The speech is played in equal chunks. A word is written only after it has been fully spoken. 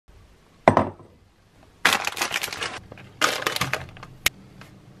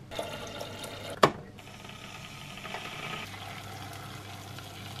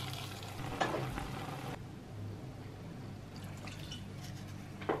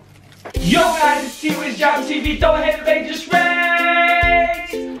Yo guys, it's twiinsjamtv. Don't hate the latest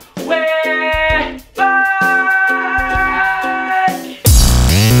rates. We're back.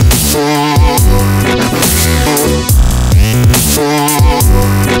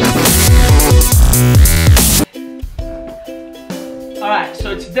 Alright,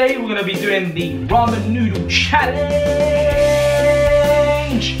 so today we're gonna be doing the ramen noodle challenge.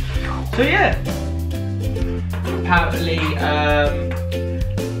 So yeah, apparently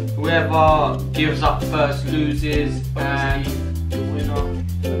whoever gives up first loses, and the winner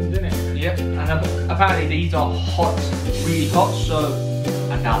wins, isn't it? Yep. And apparently these are hot, really hot, so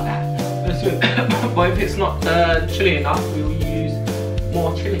I doubt that. Let's do it. But if it's not chilly enough, we'll use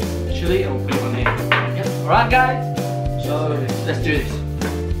more chili and we'll put it on here. Yep. Alright guys, so let's do this.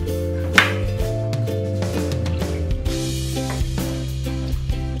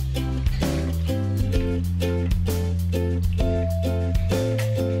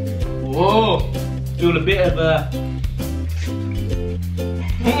 Whoa, doing a bit of a.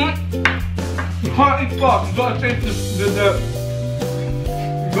 You can't eat fast. You gotta taste the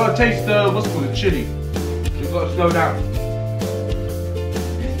you gotta taste the what's it called, the chili. You gotta slow down.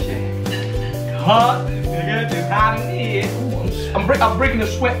 Hot. It's hot in here. I'm breaking a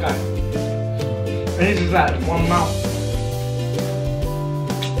sweat, guys. And this is like one mouth.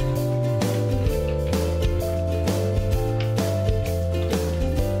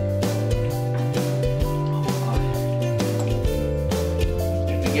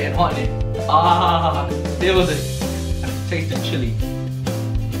 Getting hot in it. Ah, there was it. I can taste the chili.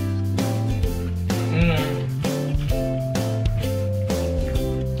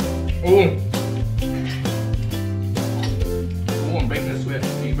 Oh, I'm breaking a sweat.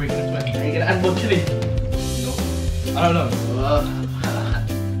 Are you breaking a sweat? Are you gonna add more chili? No, I don't know.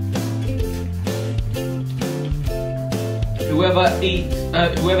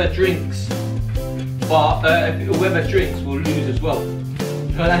 Whoever drinks, but whoever drinks will lose as well.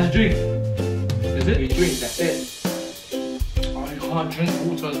 No, that's a drink. Is it? You drink, that's it. Oh, you can't drink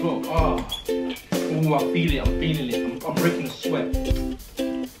water as well. Oh, I feel it, I'm feeling it. I'm breaking a sweat.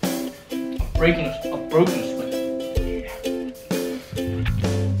 I've broken a sweat.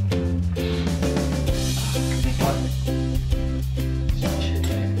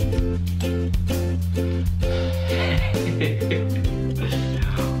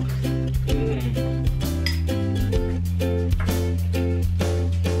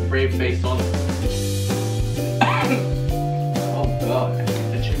 Brave face on. Oh god, the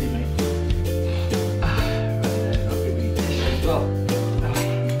chili, mate. I'll give you this as well.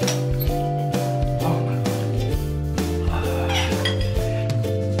 Oh my god.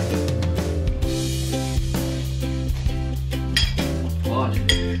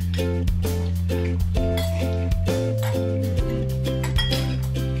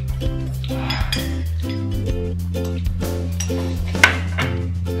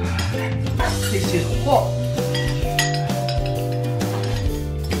 This is hot.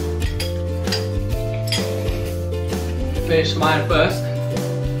 Finish mine first.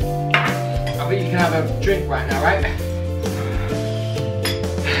 I think you can have a drink right now, right?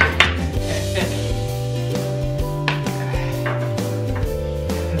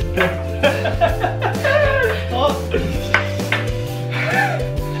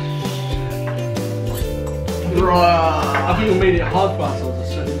 I think we made it hard for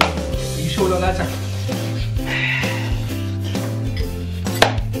ourselves. You sure don't like that?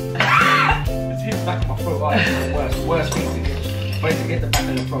 It's hit the back of my throat. Oh, it's the worst thing to get. Wait to get the back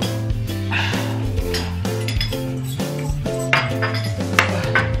of the throat.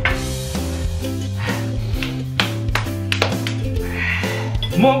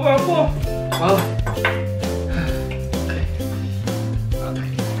 More. Well. Okay.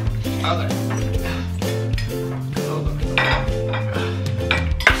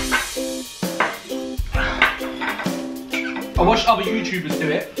 I watched other YouTubers do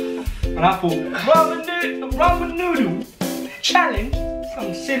it, and I thought, ramen noodle challenge,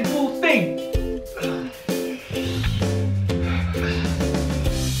 some simple thing.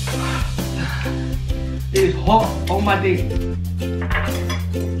 It is hot on my dick.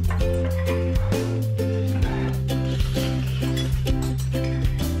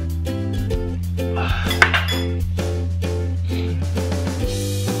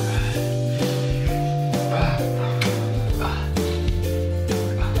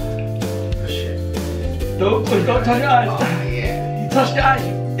 Don't touch your eyes. Oh, yeah. You touched your eyes,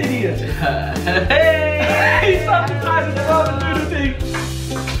 you idiot. Hey! He touched his eyes with the ramen noodle thing.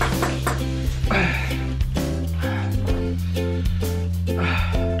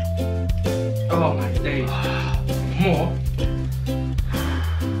 Oh my days. More.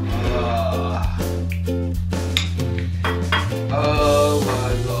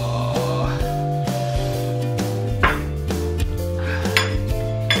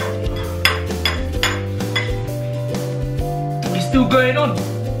 done.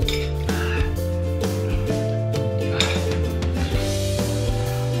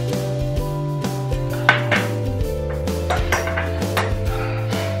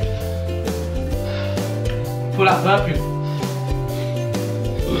 Pull that burping.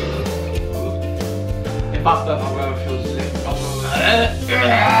 If I burp, my brother feels sick.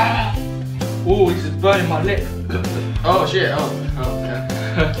 Oh, this is burning my lip. Oh shit, oh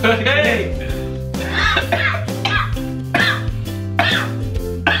okay. Hey!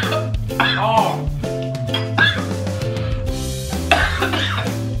 Oh!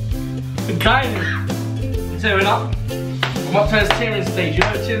 I'm dying. I'm tearing up. I'm up to this tearing stage. You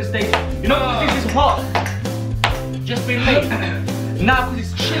know the tearing stage? You know what this is hot? Just been late. Now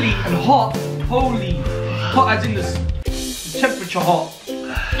because it's chilly and hot. Holy. Hot as in the temperature hot.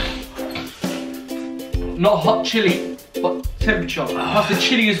 Not hot chilly, but temperature. Plus the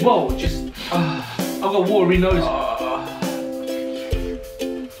chilly as well. Just, I've got watery nose.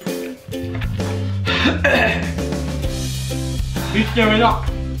 Who's stirring up?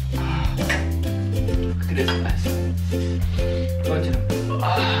 Look at this mess. Go into them.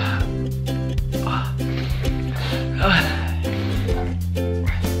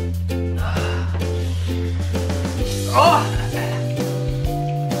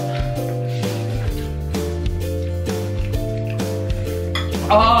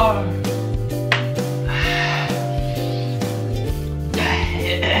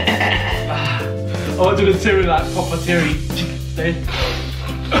 I want to do the Terry, like proper Terry.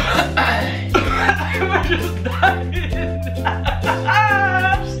 I'm just dying.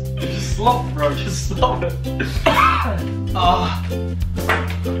 Just slop, bro. Just slop it.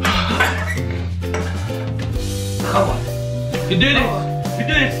 Come on. You do this. You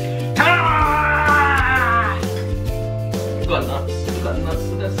do this. You got nuts. You got nuts.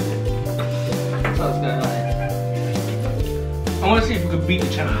 So that's it. That's what's going on here. I want to see if we can beat the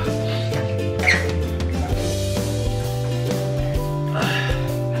challenge.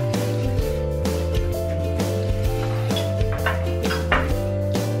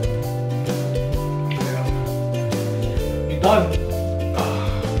 Done.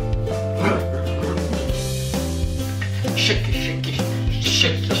 Shake it, shake it,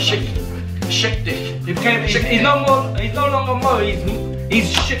 shake it, shake it, shake it. He's no longer Mo. He's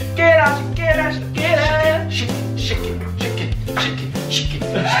shake it out, shake it out, shake it out. Shake it, shake it, shake it, shake it, shake it.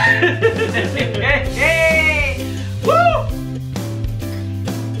 Hey, woo!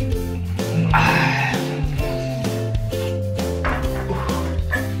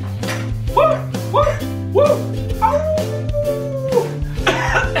 Woo, woo, woo.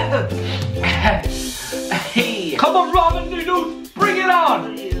 Come on, Ramen Noodle, bring it on!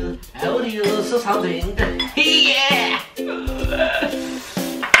 How do you do something? Yeah!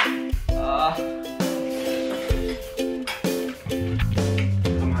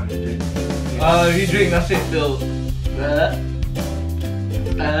 Come on, dude. You drink, that's it, Bill.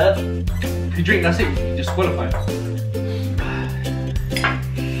 You drink, that's it, you disqualify.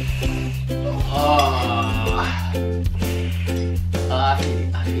 I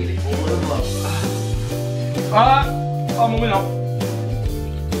feel it all over. I'm a winner.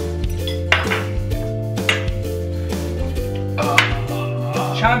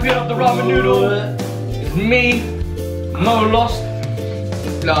 Champion of the Ramen Noodle is me. No lost.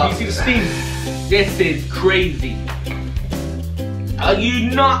 You see the steam? This is crazy. Are you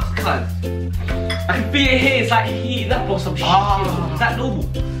nuts, cunt? I can feel it here. It's like heating up or some shit. Is that normal?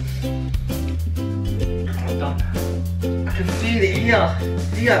 I'm done. I can feel it here.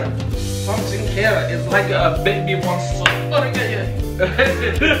 Here. Something here is like a baby wants to get you.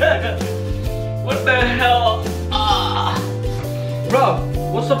 What the hell? Bro,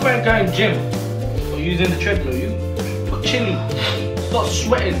 what's the point of going gym or using the treadmill? You put chilly. Stop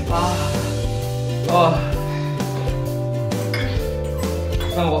sweating.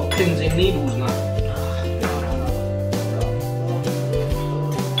 I've got pins and needles now.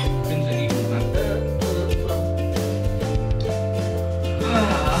 Pins and needles now.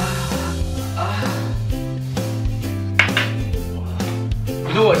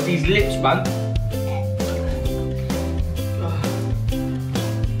 You know what? It's these lips, man.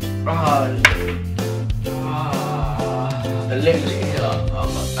 The lips here.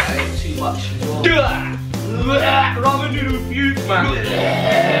 I ate too much. Ramen Noodle fuse, man.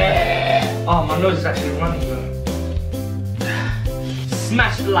 Oh, my nose is actually running, man.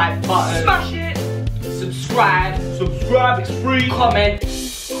 Smash the like button. Smash it. Subscribe. Subscribe, it's free. Comment.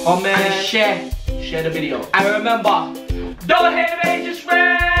 Comment. And share. Share the video. And remember, don't hate me, just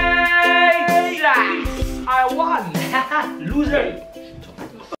race. I won. Loser.